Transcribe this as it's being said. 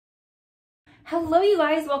Hello you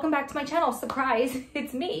guys, welcome back to my channel. Surprise,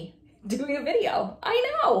 it's me doing a video.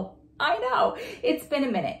 I know. It's been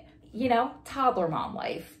a minute. You know, toddler mom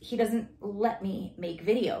life. He doesn't let me make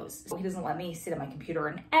videos. He doesn't let me sit at my computer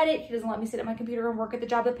and edit. He doesn't let me sit at my computer and work at the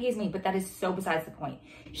job that pays me, but that is so besides the point.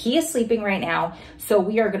 He is sleeping right now, so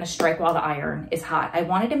we are gonna strike while the iron is hot. I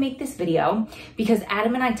wanted to make this video because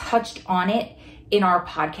Adam and I touched on it in our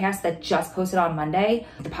podcast that just posted on Monday.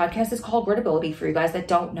 The podcast is called Gritability for you guys that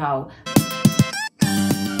don't know.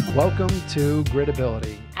 Welcome to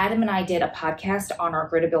Gritability. Adam and I did a podcast on our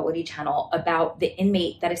Gritability channel about the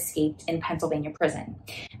inmate that escaped in Pennsylvania prison.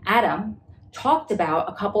 Adam talked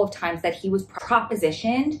about a couple of times that he was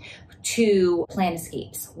propositioned to plan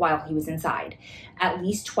escapes while he was inside. At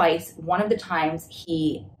least twice, one of the times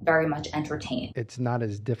he very much entertained. It's not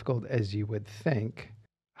as difficult as you would think.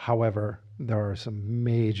 However, there are some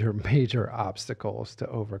major obstacles to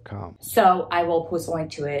overcome. So I will post a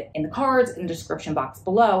link to it in the cards in the description box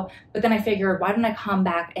below. But then I figured, why don't I come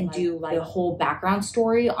back and do like a whole background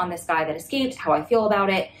story on this guy that escaped, how I feel about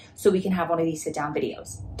it, so we can have one of these sit down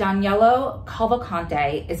videos. Danelo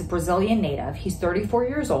Cavalcante is a Brazilian native. He's 34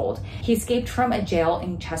 years old. He escaped from a jail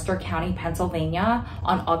in Chester County, Pennsylvania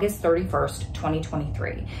on August 31st,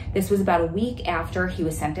 2023. This was about a week after he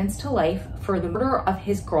was sentenced to life for the murder of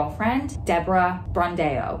his girlfriend, Deborah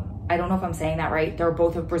Brandeo. I don't know if I'm saying that right. They're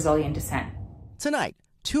both of Brazilian descent. Tonight,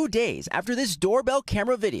 2 days after this doorbell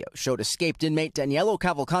camera video showed escaped inmate Danelo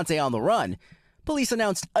Cavalcante on the run, police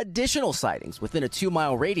announced additional sightings within a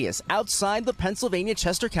 2-mile radius outside the Pennsylvania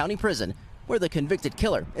Chester County prison, where the convicted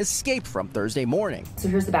killer escaped from Thursday morning. So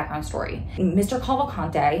here's the background story. Mr.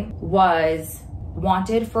 Cavalcante was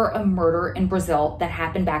wanted for a murder in Brazil that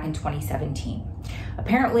happened back in 2017.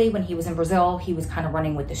 Apparently, when he was in Brazil, he was kind of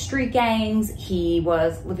running with the street gangs. He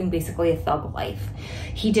was living basically a thug life.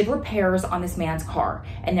 He did repairs on this man's car,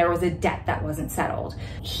 and there was a debt that wasn't settled.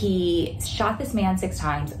 He shot this man 6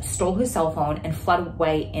 times, stole his cell phone, and fled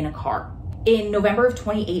away in a car. In November of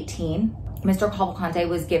 2018, Mr. Cavalcante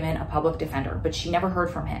was given a public defender, but she never heard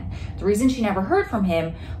from him. The reason she never heard from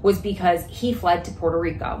him was because he fled to Puerto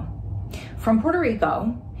Rico. From Puerto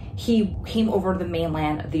Rico, he came over to the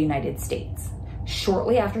mainland of the United States.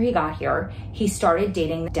 Shortly after he got here, he started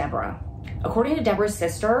dating Deborah. According to Deborah's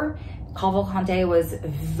sister, Cavalcante was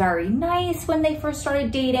very nice when they first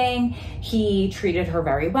started dating. He treated her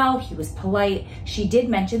very well. He was polite. She did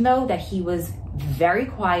mention, though, that he was very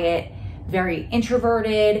quiet, very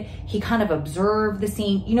introverted. He kind of observed the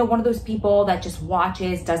scene. You know, one of those people that just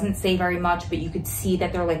watches, doesn't say very much, but you could see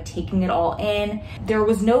that they're like taking it all in. There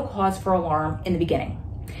was no cause for alarm in the beginning.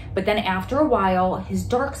 But then after a while, his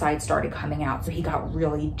dark side started coming out. So he got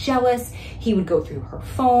really jealous. He would go through her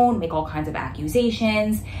phone, make all kinds of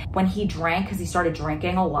accusations. When he drank, because he started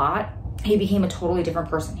drinking a lot, he became a totally different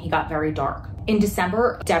person. He got very dark. In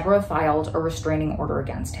December, Deborah filed a restraining order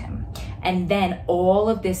against him. And then all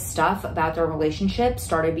of this stuff about their relationship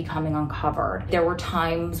started becoming uncovered. There were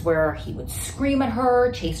times where he would scream at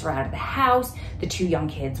her, chase her out of the house. The 2 young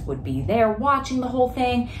kids would be there watching the whole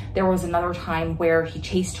thing. There was another time where he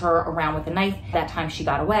chased her around with a knife. That time she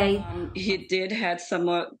got away. He did had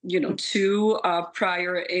some, 2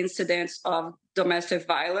 prior incidents of domestic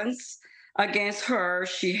violence against her.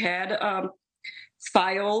 She had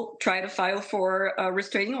tried to file for a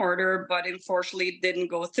restraining order, but unfortunately it didn't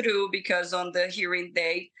go through because on the hearing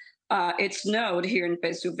day, it snowed here in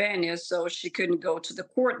Pennsylvania, so she couldn't go to the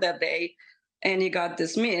court that day, and he got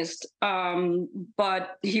dismissed.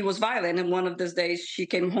 But he was violent, and one of those days she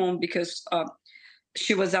came home because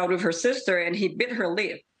she was out with her sister, and he bit her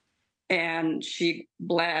lip, and she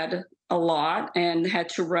bled a lot and had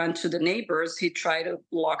to run to the neighbors. He tried to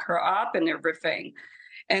lock her up and everything.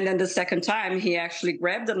 And then the second time, he actually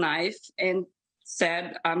grabbed a knife and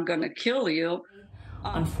said, "I'm going to kill you."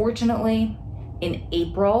 Unfortunately, in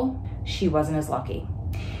April, she wasn't as lucky.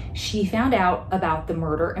 She found out about the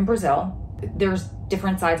murder in Brazil. There's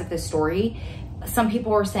different sides of this story. Some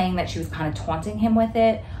people are saying that she was kind of taunting him with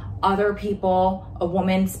it. Other people, a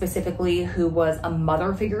woman specifically who was a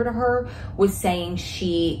mother figure to her, was saying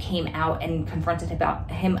she came out and confronted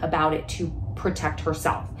him about it to protect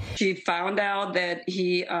herself. She found out that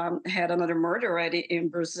he had another murder already in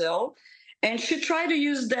Brazil, and she tried to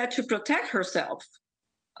use that to protect herself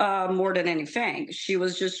more than anything. She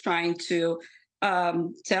was just trying to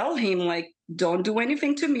tell him, like, don't do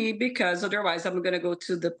anything to me because otherwise I'm going to go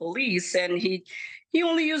to the police. And he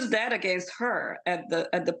only used that against her at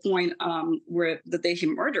the point where the day he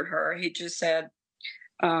murdered her. He just said,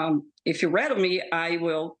 if you rattle me, I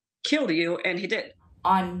will kill you. And he did.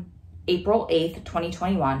 On April 8th,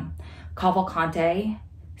 2021, Cavalcante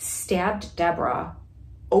stabbed Deborah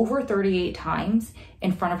over 38 times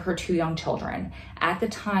in front of her 2 young children. At the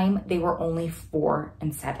time, they were only 4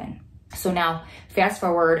 and 7. So now fast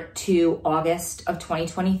forward to August of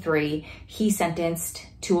 2023, he's sentenced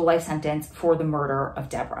to a life sentence for the murder of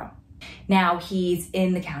Deborah. Now he's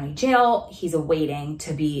in the county jail. He's awaiting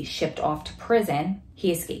to be shipped off to prison.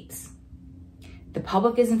 He escapes. The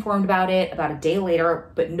public is informed about it about a day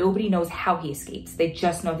later, but nobody knows how he escapes. They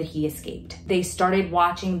just know that he escaped. They started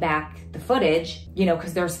watching back the footage, you know,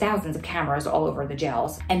 because there's thousands of cameras all over the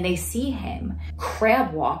jails, and they see him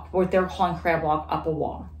crab walk, what they're calling crab walk, up a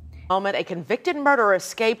wall. Moment, a convicted murderer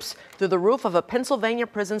escapes through the roof of a Pennsylvania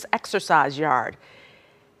prison's exercise yard.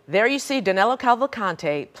 There you see Danelo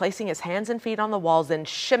Cavalcante placing his hands and feet on the walls, then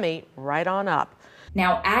shimmy right on up.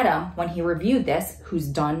 Now, Adam, when he reviewed this, who's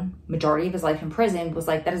done majority of his life in prison, was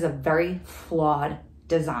like, that is a very flawed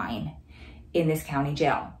design in this county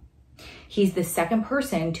jail. He's the second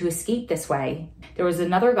person to escape this way. There was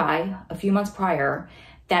another guy a few months prior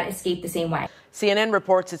that escaped the same way. CNN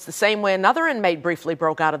reports it's the same way another inmate briefly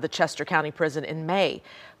broke out of the Chester County Prison in May.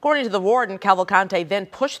 According to the warden, Cavalcante then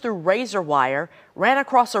pushed through razor wire, ran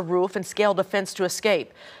across a roof, and scaled a fence to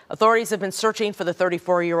escape. Authorities have been searching for the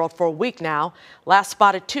 34-year-old for a week now. Last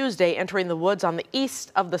spotted Tuesday entering the woods on the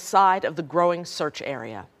east of the side of the growing search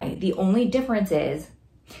area. The only difference is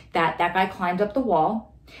that that guy climbed up the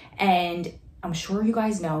wall, and I'm sure you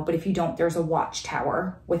guys know, but if you don't, there's a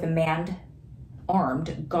watchtower with a manned,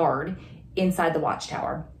 armed guard inside the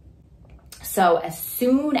watchtower. So as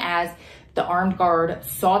soon as the armed guard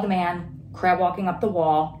saw the man crab walking up the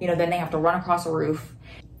wall, you know, then they have to run across a roof.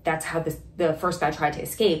 That's how the first guy tried to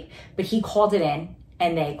escape, but he called it in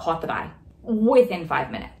and they caught the guy within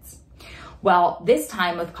 5 minutes. Well, this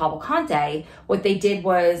time with Cavalcante, what they did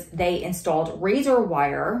was they installed razor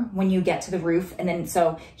wire when you get to the roof. And then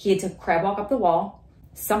so he had to crab walk up the wall,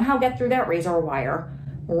 somehow get through that razor wire,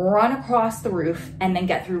 run across the roof, and then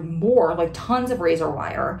get through more, like tons of razor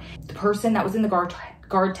wire. The person that was in the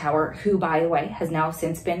guard tower, who by the way has now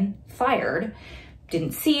since been fired,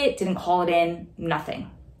 didn't see it, didn't call it in, nothing.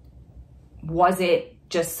 Was it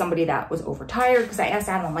just somebody that was overtired? Because I asked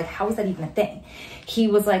Adam, I'm like, how is that even a thing? He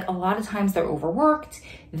was like, a lot of times they're overworked.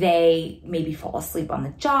 They maybe fall asleep on the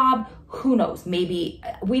job. Who knows? Maybe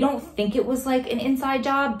we don't think it was like an inside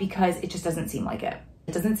job because it just doesn't seem like it.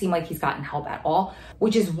 It doesn't seem like he's gotten help at all,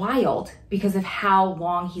 which is wild because of how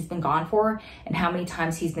long he's been gone for and how many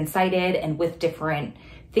times he's been cited and with different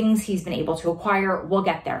things he's been able to acquire. We'll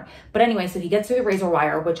get there. But anyway, so he gets through the razor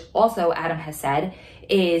wire, which also Adam has said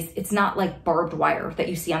is it's not like barbed wire that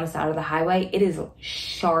you see on the side of the highway. It is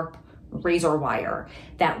sharp razor wire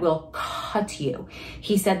that will cut you.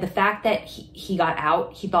 He said the fact that he got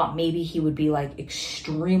out, he thought maybe he would be like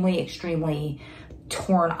extremely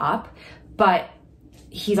torn up, but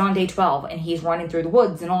he's on day 12 and he's running through the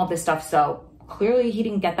woods and all this stuff. So clearly he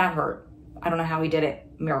didn't get that hurt. I don't know how he did it.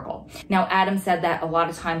 Miracle. Now, Adam said that a lot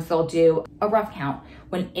of times they'll do a rough count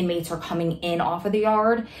when inmates are coming in off of the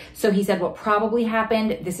yard. So he said what probably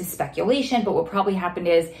happened, this is speculation, but what probably happened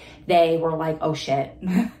is they were like, oh shit,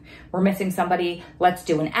 we're missing somebody. Let's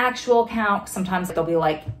do an actual count. Sometimes they'll be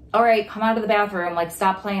like, all right, come out of the bathroom, like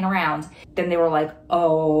stop playing around. Then they were like,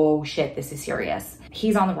 oh shit, this is serious.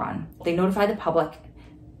 He's on the run. They notify the public.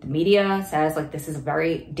 The media says like this is a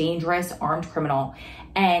very dangerous armed criminal,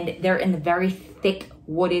 and they're in the very thick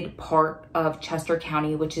wooded part of Chester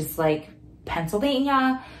County, which is like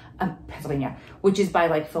Pennsylvania, which is by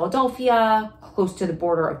like Philadelphia, close to the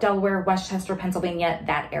border of Delaware, Westchester, Pennsylvania,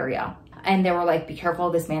 that area. And they were like, be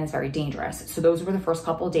careful, this man is very dangerous. So those were the first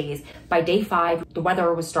couple of days. By day 5, the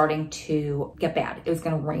weather was starting to get bad. It was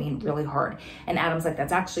gonna rain really hard. And Adam's like,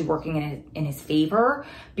 that's actually working in his favor,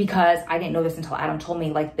 because I didn't know this until Adam told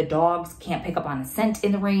me, like the dogs can't pick up on a scent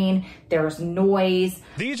in the rain. There's noise.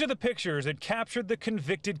 These are the pictures that captured the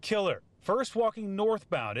convicted killer. First walking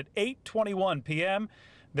northbound at 8:21 p.m.,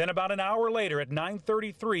 then about an hour later at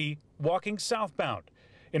 9:33, walking southbound.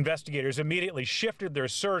 Investigators immediately shifted their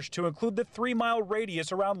search to include the 3-mile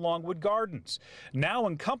radius around Longwood Gardens, now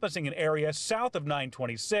encompassing an area south of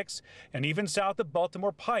 926 and even south of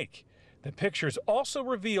Baltimore Pike. The pictures also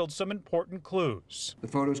revealed some important clues. The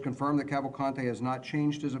photos confirm that Cavalcante has not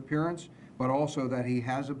changed his appearance, but also that he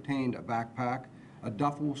has obtained a backpack, a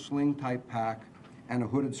duffel sling type pack, and a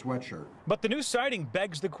hooded sweatshirt. But the new sighting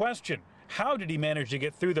begs the question, how did he manage to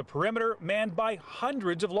get through the perimeter manned by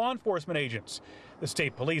hundreds of law enforcement agents? The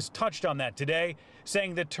state police touched on that today,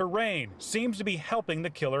 saying the terrain seems to be helping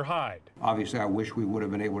the killer hide. Obviously, I wish we would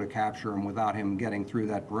have been able to capture him without him getting through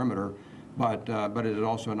that perimeter, But it is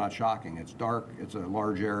also not shocking. It's dark, it's a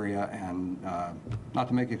large area, and not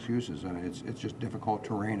to make excuses, and it's just difficult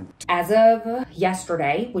terrain. As of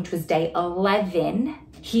yesterday, which was day 11,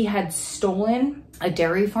 he had stolen a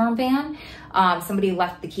dairy farm van. Somebody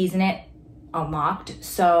left the keys in it unlocked,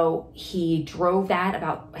 so he drove that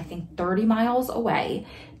about, I think, 30 miles away,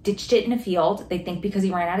 ditched it in a field. They think because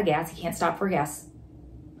he ran out of gas, he can't stop for gas,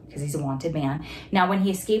 because he's a wanted man. Now, when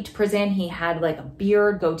he escaped prison, he had like a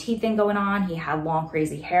beard, goatee thing going on. He had long,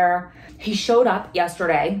 crazy hair. He showed up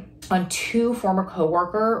yesterday on 2 former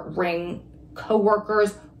coworkers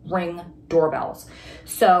ring doorbells.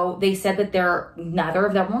 So they said that neither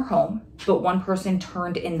of them were home, but one person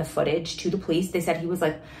turned in the footage to the police. They said he was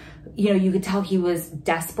like, you know, you could tell he was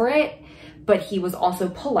desperate, but he was also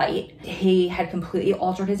polite. He had completely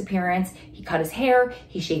altered his appearance. He cut his hair,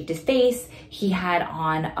 he shaved his face. He had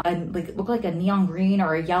on looked like a neon green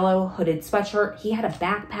or a yellow hooded sweatshirt. He had a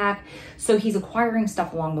backpack. So he's acquiring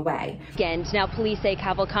stuff along the way. Now police say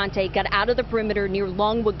Cavalcante got out of the perimeter near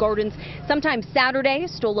Longwood Gardens sometime Saturday,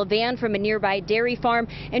 stole a van from a nearby dairy farm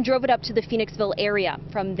and drove it up to the Phoenixville area.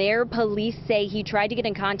 From there, police say he tried to get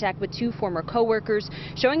in contact with 2 former coworkers,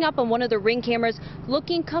 showing up on one of the ring cameras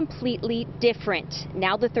looking completely different.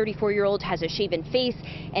 Now the 34-year-old has a shaven face,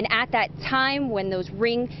 and at that time when those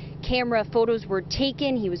ring camera photos were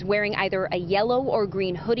taken, he was wearing either a yellow or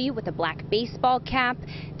green hoodie with a black baseball cap.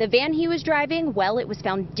 The van he was driving, well, it was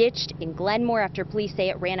found ditched in Glenmore after police say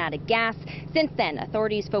it ran out of gas. Since then,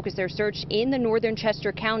 authorities focused their search in the northern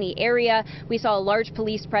Chester County area. We saw a large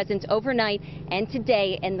police presence overnight and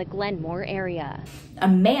today in the Glenmore area. A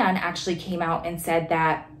man actually came out and said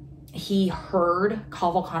that he heard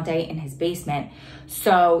Cavalcante in his basement.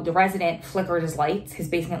 So the resident flickered his lights, his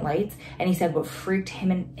basement lights, and he said what freaked him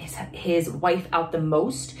and his wife out the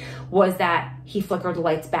most was that he flickered the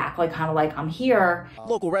lights back, like kind of like, I'm here.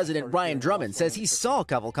 Local resident Ryan Drummond says he saw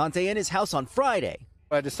Cavalcante in his house on Friday.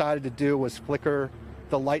 What I decided to do was flicker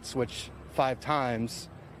the light switch 5 times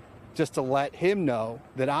just to let him know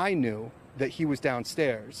that I knew that he was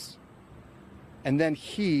downstairs. And then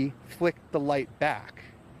he flicked the light back.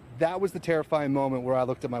 That was the terrifying moment where I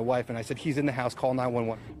looked at my wife and I said, he's in the house, call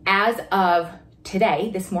 911. As of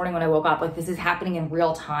today, this morning when I woke up, like this is happening in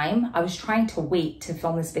real time, I was trying to wait to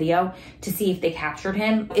film this video to see if they captured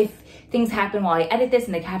him. If things happen while I edit this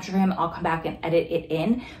and they capture him, I'll come back and edit it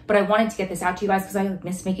in. But I wanted to get this out to you guys because I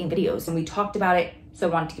miss making videos and we talked about it, so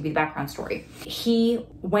I wanted to give you the background story. He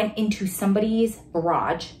went into somebody's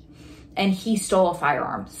garage and he stole a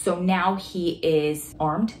firearm. So now he is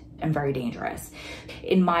armed and very dangerous.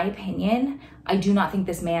 In my opinion, I do not think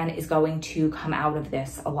this man is going to come out of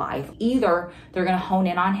this alive. Either they're gonna hone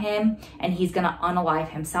in on him and he's gonna unalive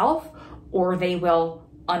himself, or they will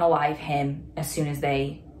unalive him as soon as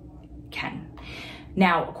they can.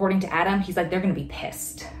 Now, according to Adam, he's like, they're gonna be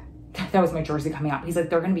pissed. That was my jersey coming up. He's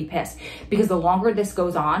like, they're gonna be pissed because the longer this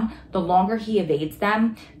goes on, the longer he evades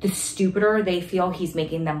them, the stupider they feel he's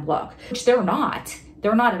making them look, which they're not.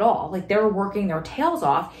 They're not at all. Like, they're working their tails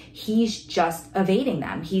off. He's just evading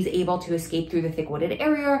them. He's able to escape through the thick-wooded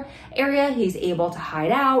area. He's able to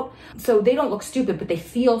hide out. So they don't look stupid, but they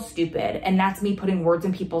feel stupid. And that's me putting words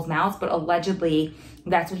in people's mouths, but allegedly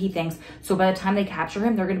that's what he thinks. So by the time they capture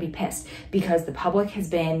him, they're gonna be pissed because the public has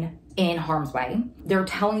been in harm's way. They're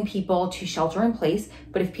telling people to shelter in place,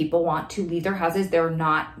 but if people want to leave their houses, they're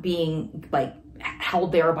not being like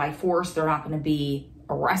held there by force. They're not gonna be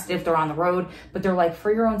arrested if they're on the road, but they're like,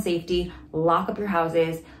 for your own safety, lock up your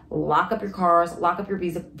houses, lock up your cars, lock up your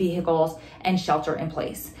vehicles, and shelter in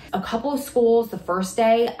place. A couple of schools, the first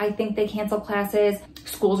day, I think they canceled classes.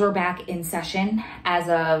 Schools are back in session as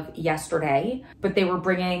of yesterday, but they were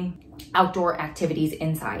bringing outdoor activities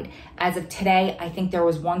inside. As of today, I think there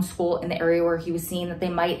was one school in the area where he was seeing that they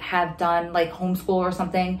might have done like homeschool or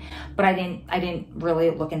something, but I didn't really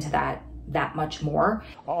look into that much more.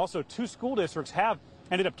 Also, 2 school districts have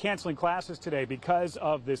ended up canceling classes today because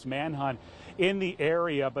of this manhunt in the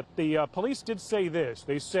area. But the police did say this.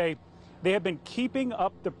 They say they have been keeping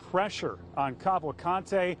up the pressure on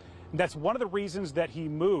Cavalcante. That's one of the reasons that he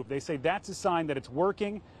moved. They say that's a sign that it's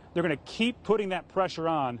working. They're going to keep putting that pressure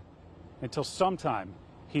on until sometime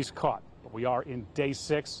he's caught. But we are in day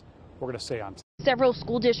 6. We're going to stay on. Several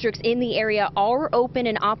school districts in the area are open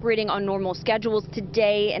and operating on normal schedules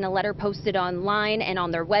today. In a letter posted online and on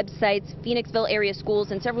their websites, Phoenixville area schools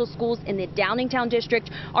and several schools in the Downingtown district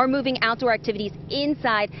are moving outdoor activities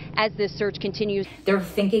inside as this search continues. They're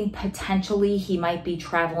thinking potentially he might be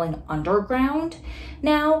traveling underground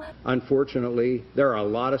now. Unfortunately, there are a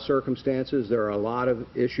lot of circumstances. There are a lot of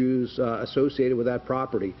issues associated with that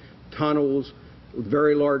property. Tunnels,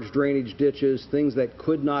 very large drainage ditches, things that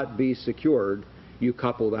could not be secured. You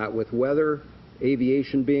couple that with weather,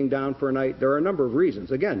 aviation being down for a night. There are a number of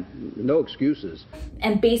reasons. Again, no excuses.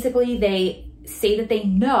 And basically they say that they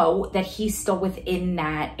know that he's still within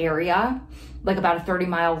that area, like about a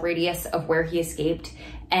 30-mile radius of where he escaped.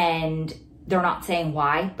 And they're not saying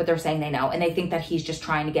why, but they're saying they know. And they think that he's just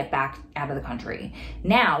trying to get back out of the country.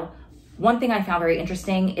 Now, one thing I found very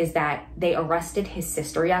interesting is that they arrested his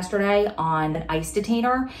sister yesterday on an ICE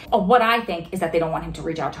detainer. What I think is that they don't want him to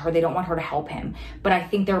reach out to her. They don't want her to help him. But I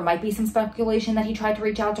think there might be some speculation that he tried to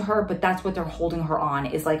reach out to her, but that's what they're holding her on,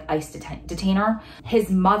 is like ICE detainer.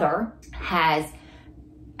 His mother has,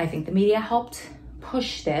 I think the media helped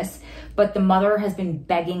push this, but the mother has been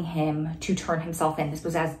begging him to turn himself in. This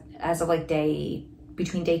was as of like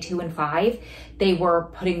between day 2 and 5, they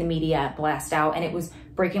were putting the media blast out, and it was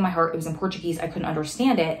breaking my heart. It was in Portuguese. I couldn't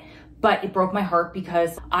understand it, but it broke my heart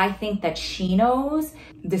because I think that she knows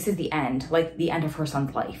this is the end, like the end of her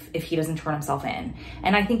son's life if he doesn't turn himself in.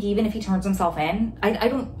 And I think even if he turns himself in, I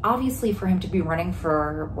don't, obviously for him to be running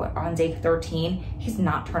for on day 13, he's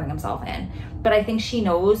not turning himself in. But I think she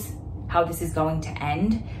knows how this is going to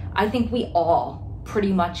end. I think we all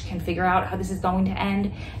pretty much can figure out how this is going to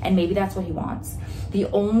end, and maybe that's what he wants. The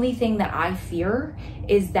only thing that I fear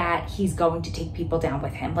is that he's going to take people down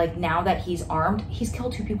with him. Like, now that he's armed, he's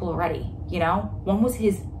killed 2 people already, you know? One was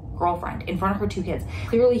his girlfriend in front of her 2 kids.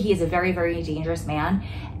 Clearly he is a very, very dangerous man,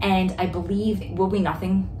 and I believe it will be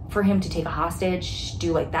nothing for him to take a hostage,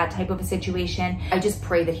 do like that type of a situation. I just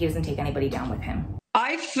pray that he doesn't take anybody down with him.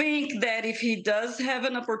 I think that if he does have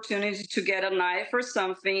an opportunity to get a knife or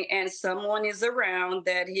something and someone is around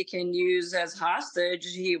that he can use as hostage,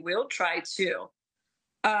 he will try to.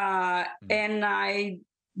 And I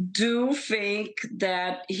do think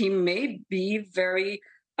that he may be very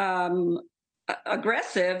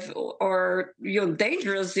aggressive or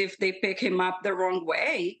dangerous if they pick him up the wrong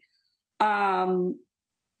way. And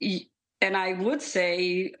I would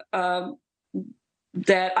say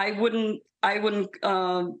that I wouldn't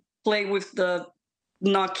play with the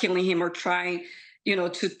not killing him or trying,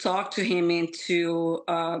 to talk to him into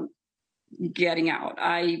getting out.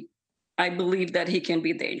 I believe that he can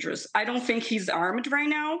be dangerous. I don't think he's armed right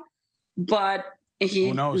now, but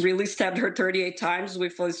he really stabbed her 38 times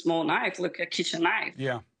with a small knife, like a kitchen knife.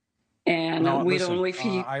 Yeah. And we don't know if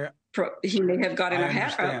he may have gotten a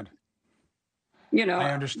hat.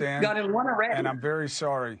 I understand. Gotten one already. And I'm very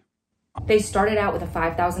sorry. They started out with a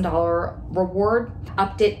 $5,000 reward,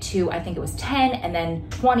 upped it to, I think it was 10 and then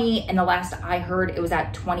 20. And the last I heard, it was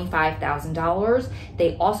at $25,000.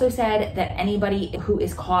 They also said that anybody who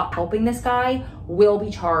is caught helping this guy will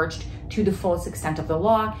be charged to the fullest extent of the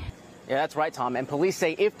law. Yeah, that's right, Tom. And police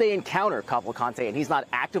say if they encounter Cavalcante and he's not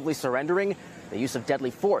actively surrendering, the use of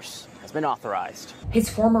deadly force has been authorized. His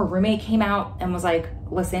former roommate came out and was like,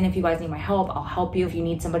 listen, if you guys need my help, I'll help you. If you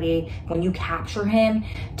need somebody, when you capture him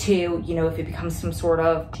to, if it becomes some sort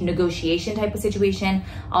of negotiation type of situation,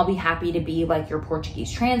 I'll be happy to be like your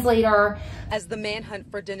Portuguese translator. As the manhunt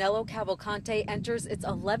for Danelo Cavalcante enters its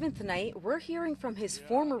 11th night, we're hearing from his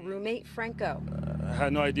former roommate, Franco. I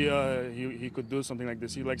had no idea he could do something like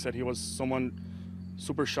this. He said he was someone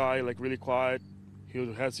super shy, like really quiet. He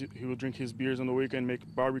would drink his beers on the weekend, make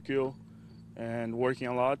barbecue, and working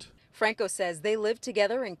a lot. Franco says they lived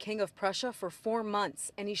together in King of Prussia for 4 months,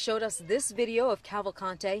 and he showed us this video of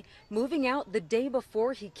Cavalcante moving out the day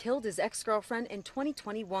before he killed his ex-girlfriend in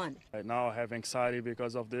 2021. Right now I have anxiety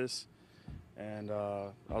because of this, and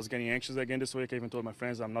I was getting anxious again this week. I even told my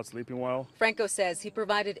friends I'm not sleeping well. Franco says he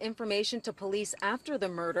provided information to police after the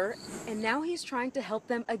murder, and now he's trying to help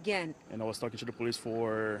them again. And I was talking to the police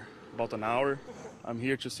for about an hour. I'm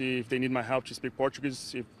here to see if they need my help to speak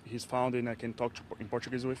Portuguese. If he's found and I can talk in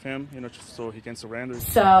Portuguese with him, so he can surrender.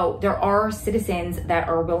 So there are citizens that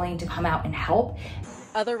are willing to come out and help.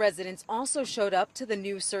 Other residents also showed up to the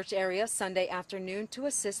new search area Sunday afternoon to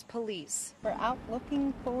assist police. We're out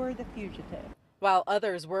looking for the fugitive, while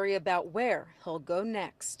others worry about where he'll go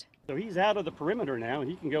next. So he's out of the perimeter now, and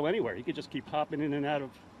he can go anywhere. He could just keep hopping in and out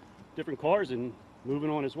of different cars and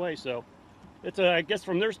moving on his way. So it's I guess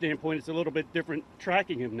from their standpoint, it's a little bit different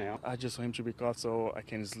tracking him now. I just want him to be caught so I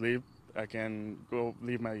can sleep. I can go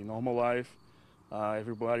live my normal life.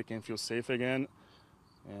 Everybody can feel safe again.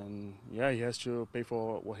 And yeah, he has to pay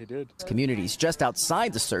for what he did. Communities just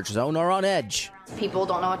outside the search zone are on edge. People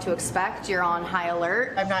don't know what to expect. You're on high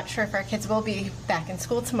alert. I'm not sure if our kids will be back in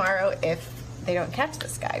school tomorrow if they don't catch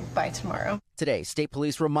this guy by tomorrow. Today, state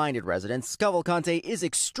police reminded residents Cavalcante is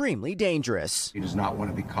extremely dangerous. He does not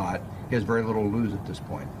want to be caught. He has very little to lose at this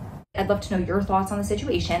point. I'd love to know your thoughts on the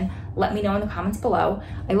situation. Let me know in the comments below.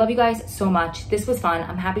 I love you guys so much. This was fun.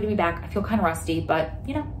 I'm happy to be back. I feel kind of rusty, but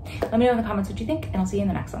you know, let me know in the comments what you think, and I'll see you in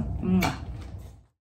the next one. Mwah.